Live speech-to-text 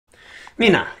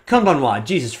Mina, konbanwa,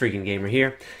 JesusFreakinGamer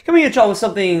here. Coming at y'all with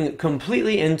something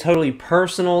completely and totally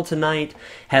personal tonight.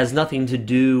 Has nothing to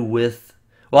do with,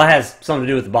 well, it has something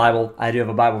to do with the Bible. I do have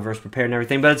a Bible verse prepared and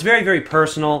everything, but it's very, very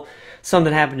personal.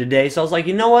 Something happened today, so I was like,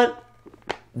 you know what?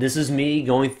 This is me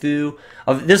going through,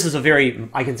 this is a very,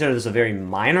 I consider this a very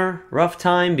minor rough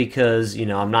time because, you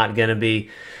know, I'm not going to be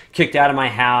kicked out of my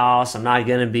house. I'm not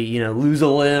going to be, you know, lose a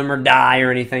limb or die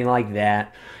or anything like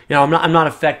that. You know, I'm not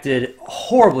affected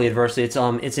horribly adversely. It's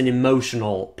an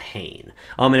emotional pain.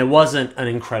 And it wasn't an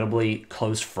incredibly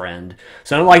close friend.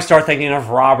 So I don't like start thinking of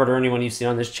Robert or anyone you see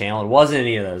on this channel. It wasn't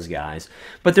any of those guys.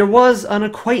 But there was an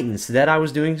acquaintance that I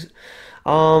was doing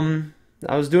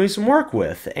some work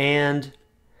with, and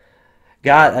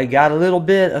I got a little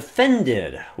bit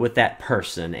offended with that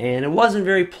person, and it wasn't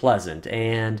very pleasant,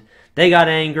 and they got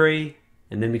angry,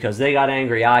 and then because they got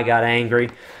angry, I got angry.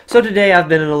 So today I've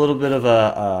been in a little bit of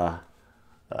a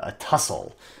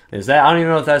tussle. I don't even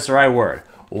know if that's the right word.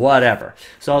 Whatever.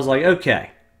 So I was like,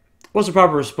 okay, what's the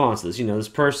proper response to this? You know, this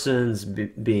person's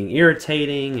being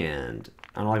irritating, and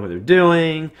I don't like what they're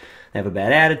doing. They have a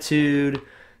bad attitude.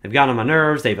 They've gotten on my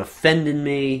nerves. They've offended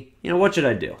me. You know, what should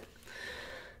I do?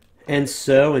 And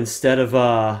so instead of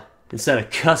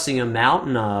cussing them out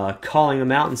and calling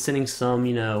them out and sending some,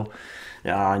 you know,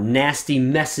 nasty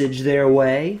message their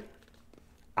way,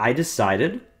 I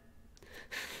decided,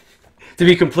 to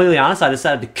be completely honest, I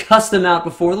decided to cuss them out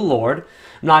before the Lord.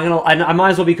 I might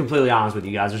as well be completely honest with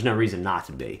you guys. There's no reason not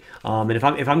to be. And if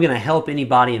I'm going to help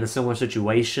anybody in a similar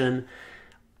situation,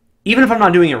 even if I'm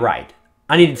not doing it right,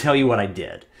 I need to tell you what I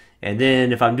did. And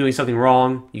then if I'm doing something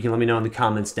wrong, you can let me know in the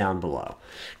comments down below.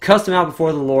 Cussed them out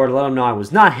before the Lord, let them know I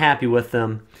was not happy with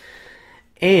them.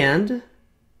 And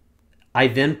I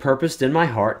then purposed in my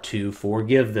heart to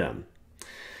forgive them.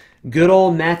 Good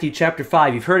old Matthew chapter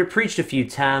 5. You've heard it preached a few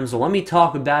times, so let me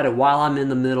talk about it while I'm in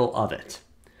the middle of it.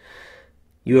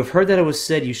 You have heard that it was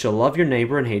said, you shall love your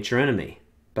neighbor and hate your enemy.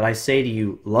 But I say to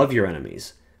you, love your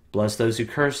enemies. Bless those who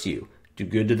curse you. Do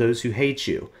good to those who hate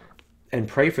you. And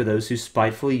pray for those who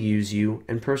spitefully use you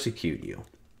and persecute you.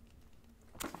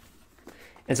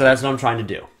 And so that's what I'm trying to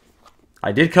do.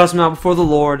 I did cuss them out before the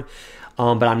Lord,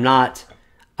 but I'm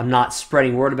not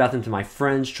spreading word about them to my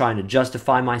friends, trying to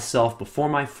justify myself before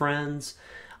my friends.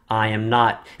 I am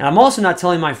not, and I'm also not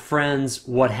telling my friends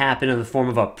what happened in the form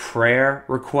of a prayer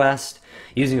request,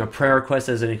 using a prayer request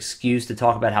as an excuse to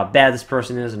talk about how bad this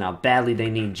person is and how badly they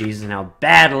need Jesus and how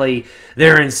badly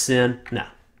they're in sin. No.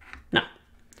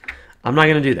 I'm not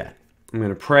going to do that. I'm going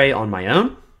to pray on my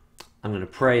own. I'm going to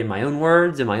pray in my own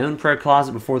words, in my own prayer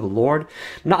closet before the Lord.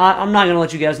 No, I'm not going to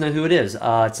let you guys know who it is.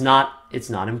 It's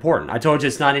not important. I told you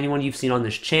it's not anyone you've seen on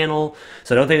this channel,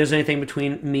 so I don't think there's anything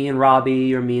between me and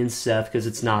Robbie or me and Seth, because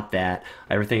it's not that.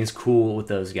 Everything's cool with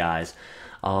those guys.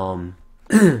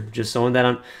 Just someone that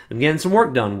I'm getting some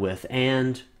work done with,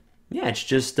 and yeah, it's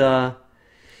just you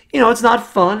know, it's not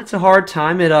fun. It's a hard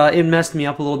time. It messed me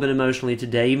up a little bit emotionally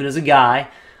today, even as a guy.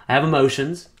 I have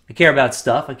emotions. I care about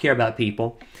stuff. I care about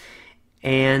people.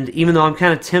 And even though I'm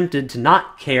kind of tempted to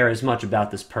not care as much about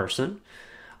this person,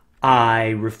 I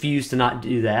refuse to not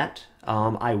do that.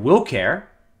 I will care.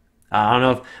 I don't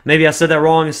know if maybe I said that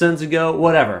wrong a sentence ago.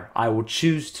 Whatever. I will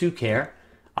choose to care.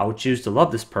 I will choose to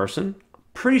love this person.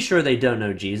 Pretty sure they don't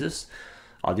know Jesus.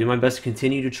 I'll do my best to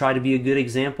continue to try to be a good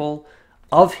example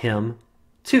of him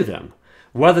to them.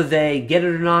 Whether they get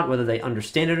it or not, whether they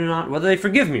understand it or not, whether they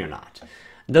forgive me or not.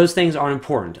 Those things aren't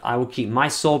important. I will keep my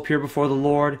soul pure before the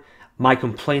Lord. My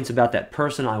complaints about that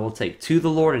person I will take to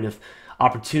the Lord, and if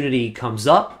opportunity comes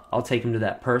up, I'll take him to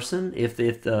that person. If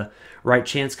the right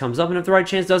chance comes up, and if the right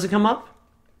chance doesn't come up,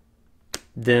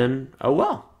 then, oh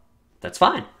well, that's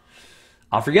fine.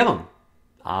 I'll forgive them.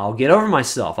 I'll get over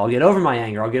myself. I'll get over my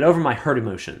anger. I'll get over my hurt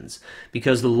emotions,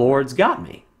 because the Lord's got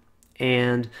me,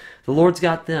 and the Lord's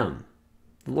got them.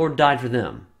 The Lord died for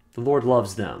them. The Lord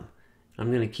loves them.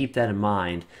 I'm going to keep that in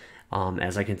mind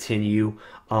as I continue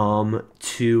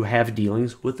to have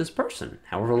dealings with this person,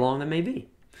 however long that may be.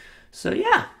 So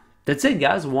yeah, that's it,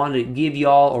 guys. I wanted to give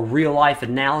y'all a real-life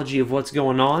analogy of what's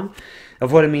going on,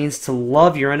 of what it means to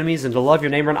love your enemies and to love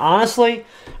your neighbor. And honestly,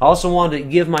 I also wanted to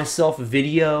give myself a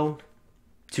video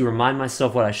to remind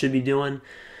myself what I should be doing,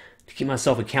 to keep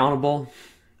myself accountable.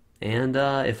 And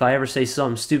if I ever say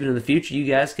something stupid in the future, you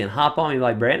guys can hop on me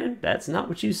like, Brandon, that's not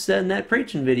what you said in that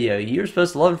preaching video. You're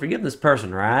supposed to love and forgive this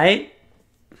person, right?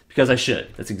 Because I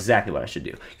should. That's exactly what I should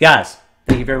do. Guys,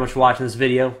 thank you very much for watching this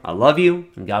video. I love you,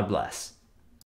 and God bless.